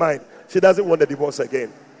changed her mind. She doesn't want a divorce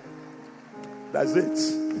again. That's it.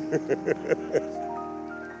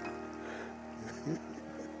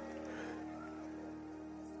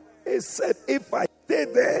 He said, if I stay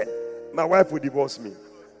there, my wife will divorce me.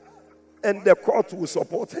 And the court will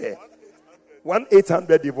support her.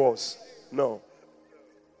 1-800 divorce. No.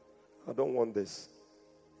 I don't want this.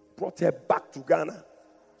 Brought her back to Ghana.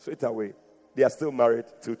 Straight away. They are still married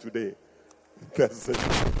till today. That's it.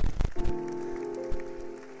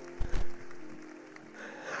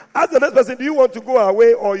 Ask the next person, do you want to go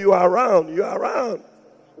away or you are around? You are around.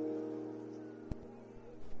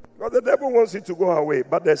 Because the devil wants you to go away,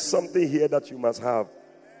 but there's something here that you must have.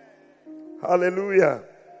 Hallelujah.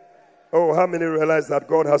 Oh, how many realize that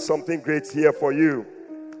God has something great here for you?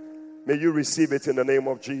 May you receive it in the name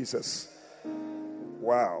of Jesus.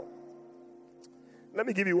 Wow. Let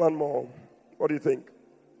me give you one more. What do you think?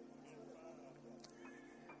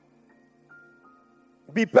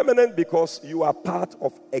 Be permanent because you are part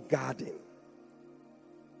of a garden.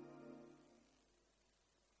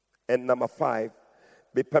 And number 5,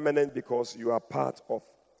 be permanent because you are part of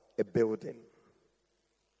a building.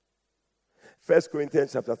 1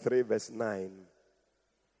 Corinthians chapter 3 verse 9.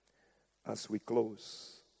 As we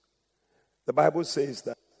close. The Bible says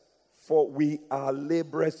that, for we are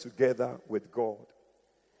laborers together with God.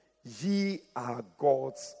 Ye are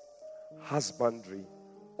God's husbandry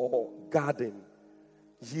or garden.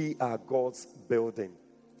 Ye are God's building.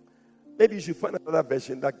 Maybe you should find another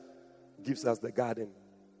version that gives us the garden.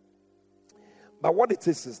 But what it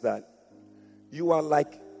is that you are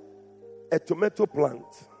like a tomato plant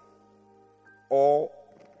or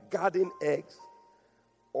garden eggs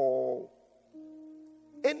or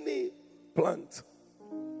any plant,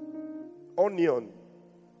 onion,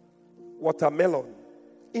 watermelon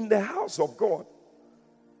in the house of God.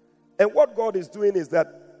 And what God is doing is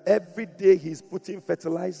that every day He's putting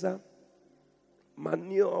fertilizer,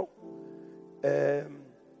 manure,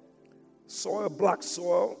 soil, black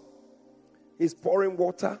soil. He's pouring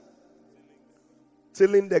water,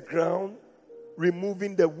 tilling the ground,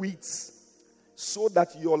 removing the weeds, so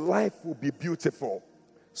that your life will be beautiful,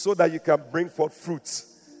 so that you can bring forth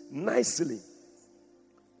fruits nicely.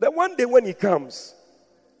 Then one day when he comes,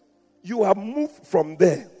 you have moved from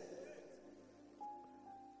there.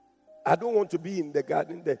 I don't want to be in the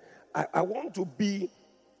garden there. I want to be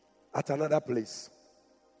at another place.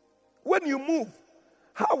 When you move,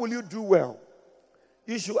 how will you do well?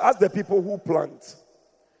 You should ask the people who plant.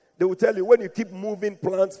 They will tell you when you keep moving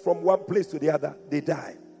plants from one place to the other, they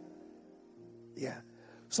die. Yeah.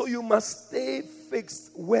 So you must stay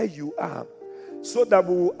fixed where you are, so that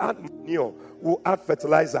we will add manure, we will add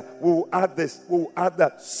fertilizer, we will add this, we will add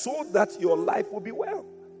that, so that your life will be well.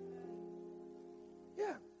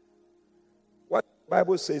 Yeah. What the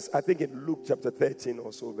Bible says, I think in Luke chapter 13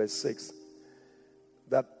 or so, verse 6,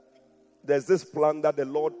 that there's this plant that the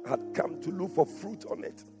Lord had come to look for fruit on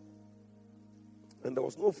it. And there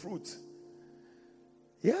was no fruit.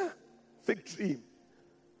 Yeah, fig tree.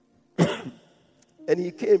 And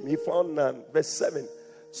he came, he found none. Verse 7.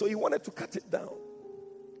 So he wanted to cut it down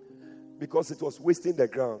because it was wasting the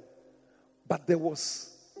ground. But there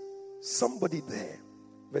was somebody there.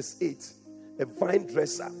 Verse 8. A vine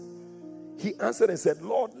dresser. He answered and said,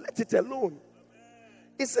 Lord, let it alone.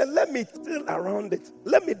 He said, let me till around it.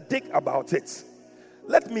 Let me dig about it.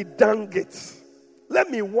 Let me dung it.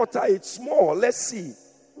 Let me water it small. Let's see.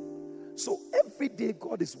 So every day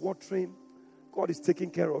God is watering. God is taking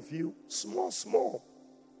care of you. Small.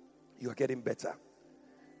 You are getting better.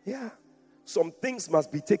 Yeah. Some things must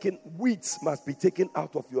be taken, weeds must be taken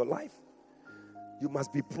out of your life. You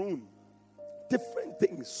must be pruned. Different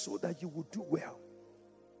things so that you will do well.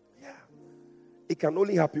 Yeah. It can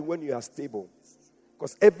only happen when you are stable.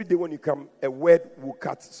 Because every day when you come, a word will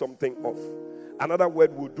cut something off. Another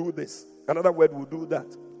word will do this. Another word will do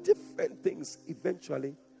that. Different things.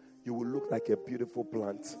 Eventually, you will look like a beautiful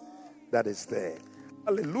plant that is there.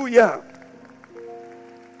 Hallelujah.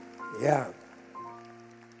 Yeah.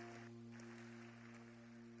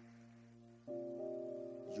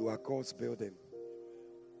 You are God's building.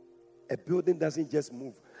 A building doesn't just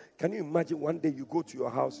move. Can you imagine one day you go to your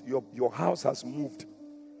house, your house has moved.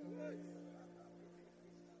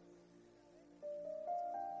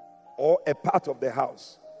 Or a part of the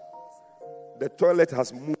house. The toilet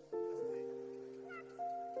has moved.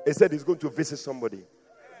 He said he's going to visit somebody.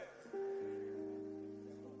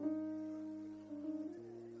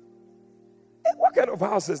 What kind of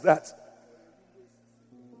house is that?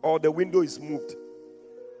 Or the window is moved.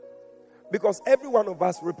 Because every one of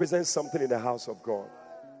us represents something in the house of God.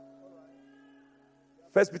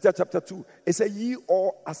 1 Peter chapter 2, it says, ye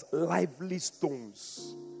all as lively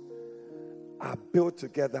stones are built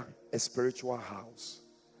together a spiritual house.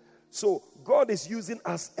 So God is using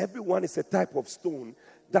us, everyone is a type of stone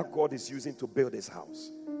that God is using to build his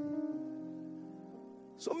house.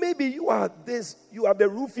 So maybe you are the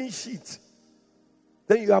roofing sheet.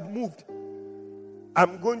 Then you have moved.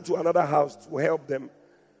 I'm going to another house to help them.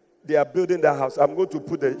 They are building the house. I'm going to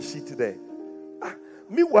put the sheet there.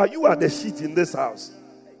 Meanwhile, you are the sheet in this house.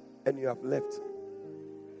 And you have left.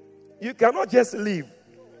 You cannot just leave.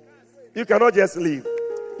 You cannot just leave.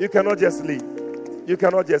 You cannot just leave. You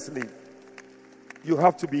cannot just leave. You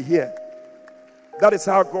have to be here. That is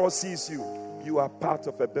how God sees you. You are part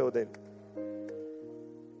of a building.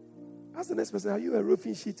 Ask the next person, are you a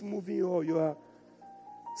roofing sheet moving, or you are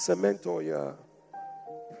cement, or you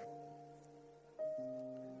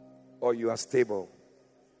are stable?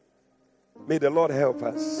 May the Lord help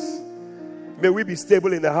us. May we be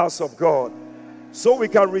stable in the house of God, so we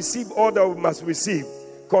can receive all that we must receive.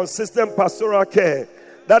 Consistent pastoral care.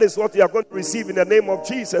 That is what you are going to receive in the name of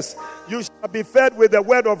Jesus. You shall be fed with the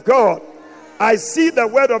word of God. I see the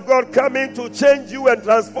word of God coming to change you and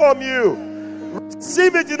transform you.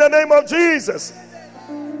 Receive it in the name of Jesus.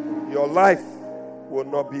 Your life will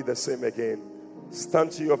not be the same again.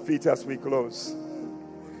 Stand to your feet as we close.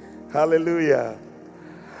 Hallelujah.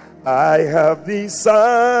 I have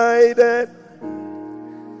decided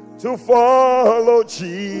to follow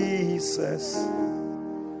Jesus.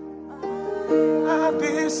 I've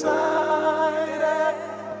decided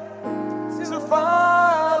to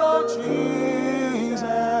follow Jesus.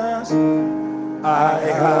 I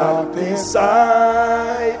have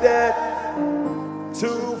decided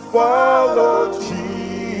to follow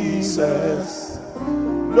Jesus.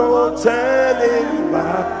 No turning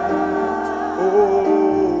back.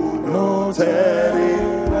 Oh, no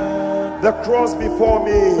turning back. The cross before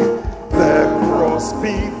me. The cross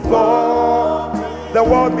before. The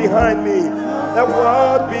world behind me. The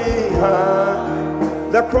world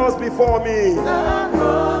behind. The cross before me.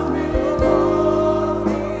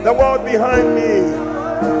 The world behind me.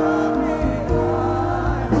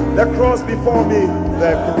 The cross before me,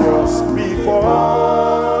 the cross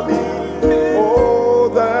before me. Oh,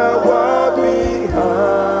 the world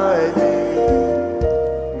behind me.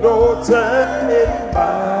 No turning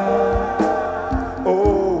back.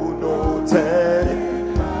 Oh, no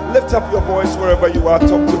turning back. Lift up your voice wherever you are.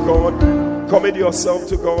 Talk to God. Commit yourself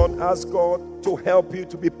to God. Ask God to help you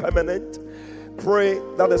to be permanent. Pray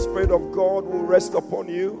that the Spirit of God will rest upon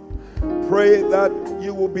you. Pray that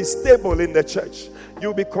you will be stable in the church. You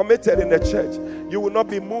will be committed in the church. You will not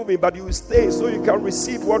be moving, but you will stay so you can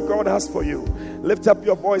receive what God has for you. Lift up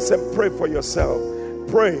your voice and pray for yourself.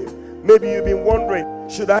 Pray. Maybe you've been wondering,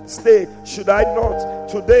 should I stay? Should I not?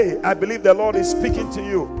 Today, I believe the Lord is speaking to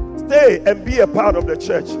you. Stay and be a part of the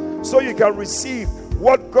church so you can receive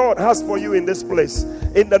what God has for you in this place.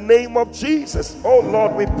 In the name of Jesus. Oh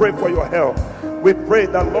Lord, we pray for your help. We pray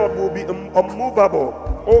that Lord will be unmovable.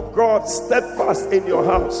 Oh God, steadfast in your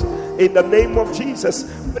house. In the name of Jesus.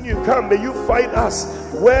 When you come, may you find us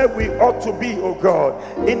where we ought to be, oh God.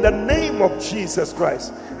 In the name of Jesus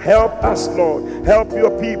Christ. Help us, Lord. Help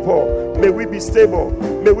your people. May we be stable.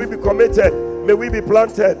 May we be committed. May we be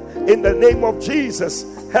planted. In the name of Jesus.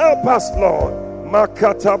 Help us, Lord.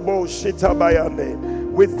 Makatabo shitabayane.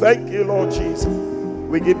 We thank you, Lord Jesus.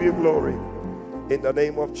 We give you glory. In the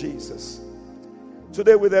name of Jesus.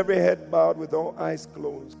 Today, with every head bowed, with all eyes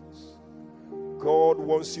closed, God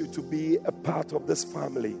wants you to be a part of this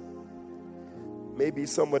family. Maybe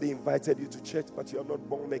somebody invited you to church, but you're not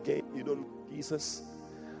born again. You don't know Jesus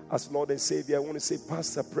as Lord and Savior. I want to say,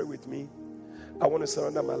 Pastor, pray with me. I want to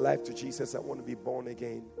surrender my life to Jesus. I want to be born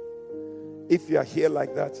again. If you are here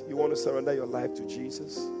like that, you want to surrender your life to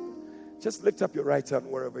Jesus, just lift up your right hand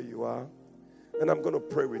wherever you are, and I'm going to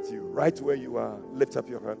pray with you. Right where you are, lift up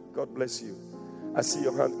your hand. God bless you. I see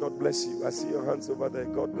your hand. God bless you. I see your hands over there.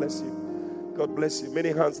 God bless you. God bless you. Many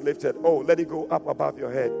hands lifted. Oh, let it go up above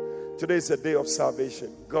your head. Today is a day of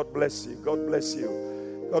salvation. God bless you. God bless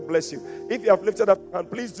you. God bless you. If you have lifted up your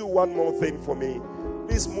hand, please do one more thing for me.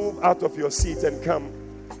 Please move out of your seat and come.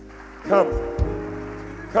 Come.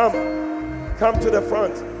 Come. Come to the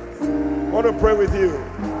front. I want to pray with you.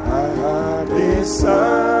 I have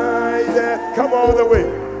decided. Come all the way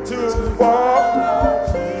to follow.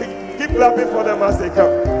 Keep clapping for them as they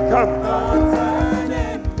come. Come.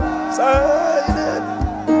 Decided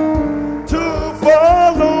to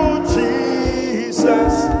follow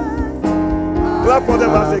Jesus. Clap for them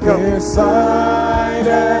as they come.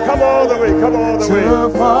 Come all the way. Come all the way. To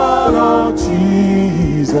follow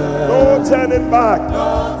Jesus. No turning back.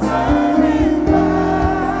 No turning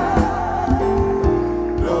back.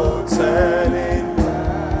 No turning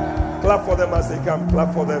back. Clap for them as they come.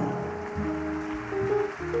 Clap for them.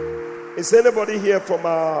 Is anybody here from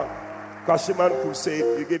our Kwashiman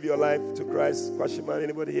crusade? You gave your life to Christ. Kwashiman,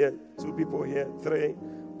 anybody here? 2 people here? 3?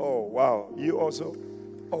 Oh, wow. You also?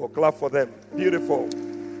 Oh, clap for them. Beautiful.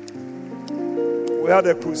 We had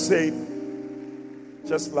a crusade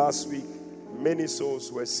just last week. Many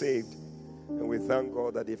souls were saved. And we thank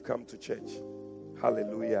God that they've come to church.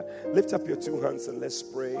 Hallelujah. Lift up your 2 hands and let's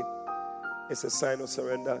pray. It's a sign of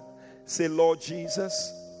surrender. Say, Lord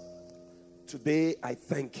Jesus, today I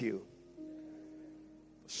thank you.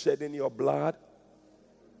 Shedding your blood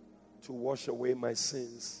to wash away my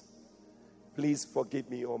sins. Please forgive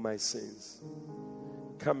me all my sins.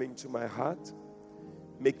 Come into my heart.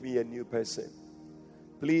 Make me a new person.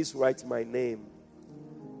 Please write my name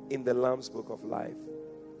in the Lamb's Book of Life.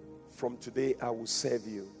 From today, I will serve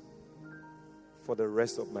you for the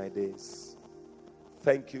rest of my days.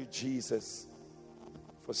 Thank you, Jesus,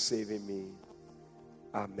 for saving me.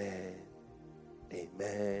 Amen.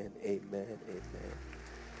 Amen. Amen. Amen.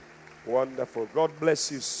 Wonderful. God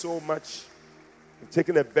bless you so much. You've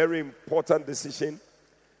taken a very important decision,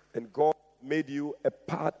 and God made you a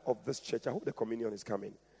part of this church. I hope the communion is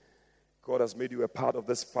coming. God has made you a part of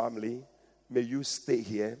this family. May you stay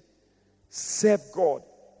here. Serve God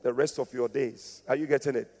the rest of your days. Are you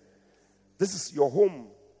getting it? This is your home.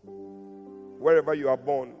 Wherever you are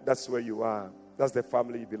born, that's where you are. That's the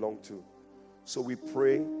family you belong to. So we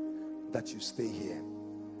pray that you stay here.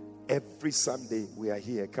 Every Sunday we are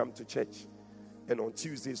here. Come to church. And on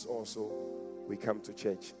Tuesdays also, we come to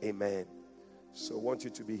church. Amen. So I want you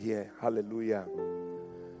to be here. Hallelujah.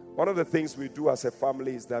 One of the things we do as a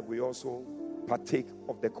family is that we also partake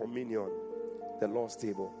of the communion, the Lord's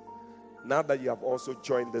table. Now that you have also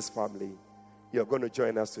joined this family, you're going to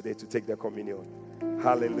join us today to take the communion.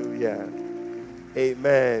 Hallelujah.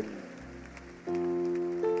 Amen.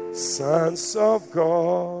 Sons of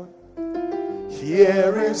God,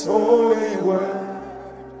 hear His holy word.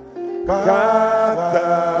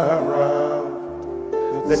 Gather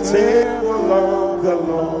round the table of the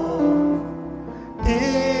Lord.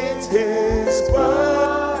 Eat his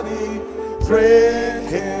body, drink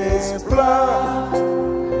his blood,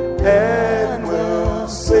 and we'll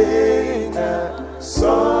sing a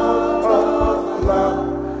song of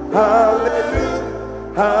love.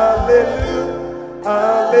 Hallelujah, hallelujah,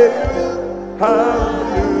 hallelujah,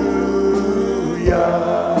 hallelujah.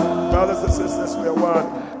 Brothers and sisters, we are one.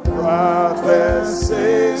 Brothers,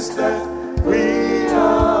 sisters, we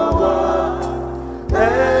are one,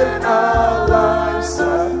 and our lives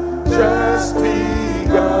have just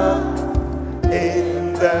begun.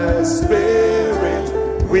 In the Spirit,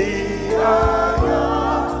 we are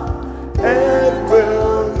young, and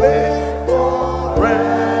will live forever.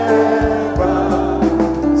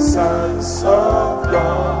 Sons of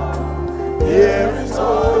God, hear His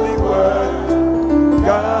holy word,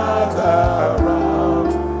 gather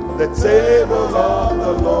around the table of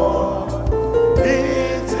the Lord.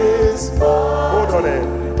 It is hold on it.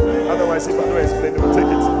 Otherwise, if I don't explain, we'll take it.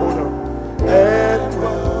 Hold on. And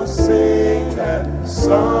we'll sing that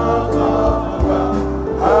song of love.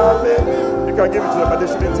 Hallelujah. You can give it to them, but they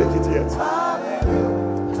shouldn't take it yet.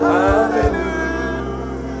 Hallelujah.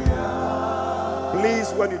 Please,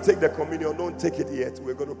 when you take the communion, don't take it yet.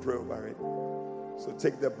 We're going to pray over it. So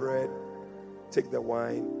take the bread, take the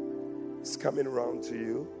wine. It's coming around to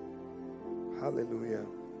you. Hallelujah.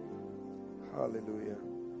 Hallelujah.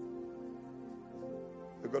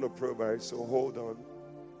 We're going to pray over it. So hold on.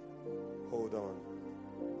 Hold on.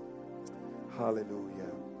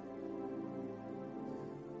 Hallelujah.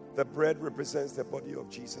 The bread represents the body of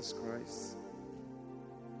Jesus Christ.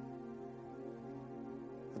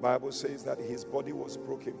 The Bible says that his body was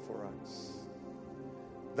broken for us,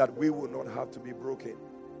 that we will not have to be broken.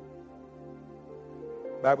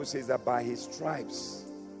 The Bible says that by his stripes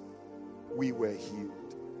we were healed.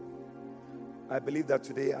 I believe that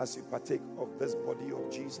today, as you partake of this body of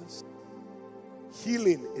Jesus,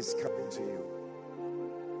 healing is coming to you.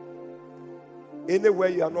 Anywhere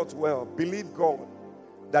you are not well, believe God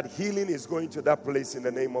that healing is going to that place in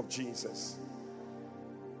the name of Jesus.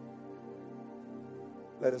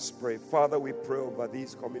 Let us pray. Father, we pray over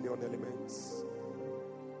these communion elements.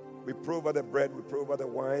 We pray over the bread, we pray over the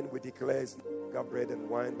wine. We declare it's not bread and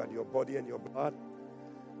wine, but your body and your blood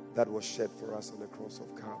that was shed for us on the cross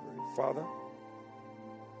of Calvary. Father,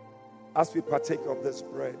 as we partake of this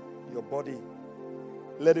bread, your body,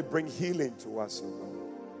 let it bring healing to us, O Lord.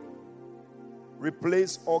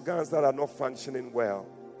 Replace organs that are not functioning well.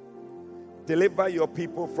 Deliver your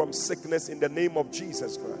people from sickness in the name of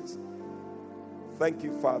Jesus Christ. Thank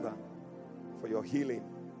you, Father, for your healing.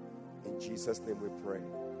 In Jesus' name we pray.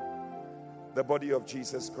 The body of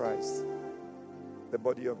Jesus Christ. The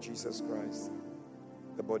body of Jesus Christ.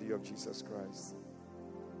 The body of Jesus Christ.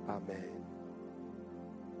 Amen.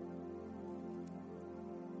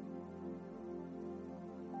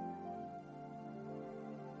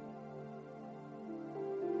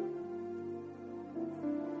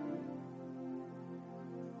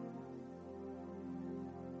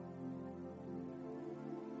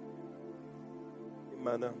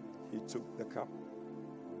 Manner, he took the cup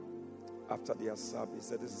after the assembly. He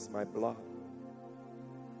said, "This is my blood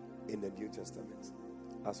in the New Testament.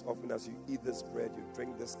 As often as you eat this bread, you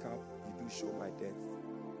drink this cup, you do show my death."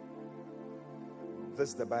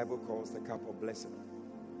 This the Bible calls the cup of blessing.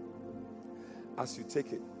 As you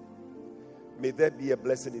take it, may there be a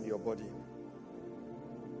blessing in your body.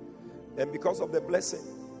 And because of the blessing,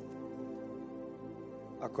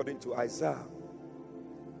 according to Isaiah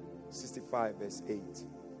 65 verse 8,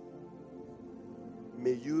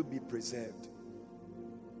 may you be preserved.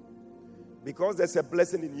 Because there's a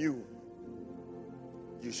blessing in you,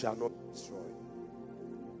 you shall not be destroyed.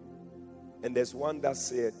 And there's one that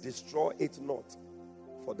said, destroy it not,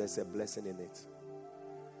 for there's a blessing in it.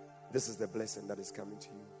 This is the blessing that is coming to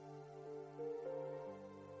you.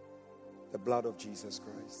 The blood of Jesus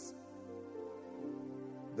Christ.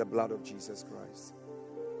 The blood of Jesus Christ.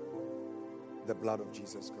 The blood of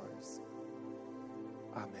Jesus Christ.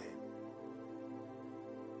 Amen.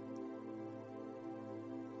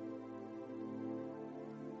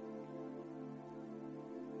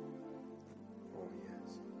 Oh,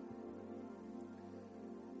 yes.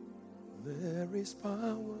 There is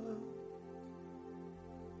power.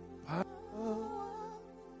 Power.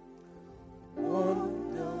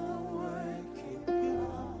 Wonder working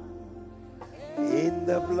in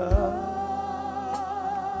the blood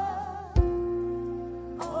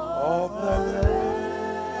of the Lamb.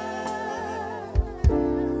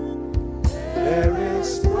 There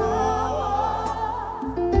is power,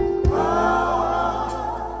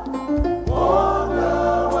 power,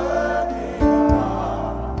 wonder working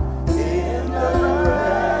power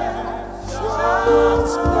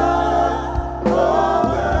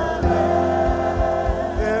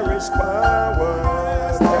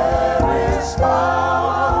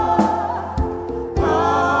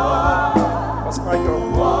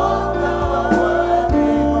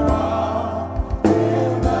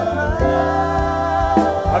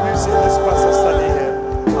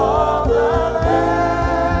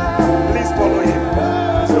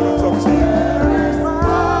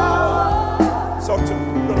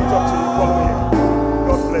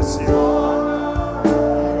bless you. God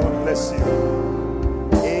bless you.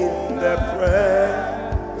 In the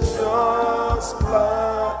precious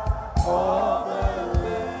blood of the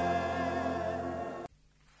Lamb.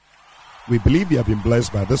 We believe you have been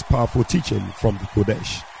blessed by this powerful teaching from the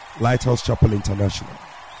Kodesh, Lighthouse Chapel International.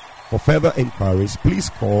 For further inquiries, please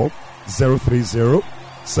call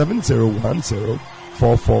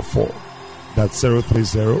 030-7010-444. That's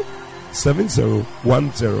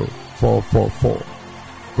 030-7010-444.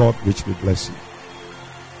 God richly bless you.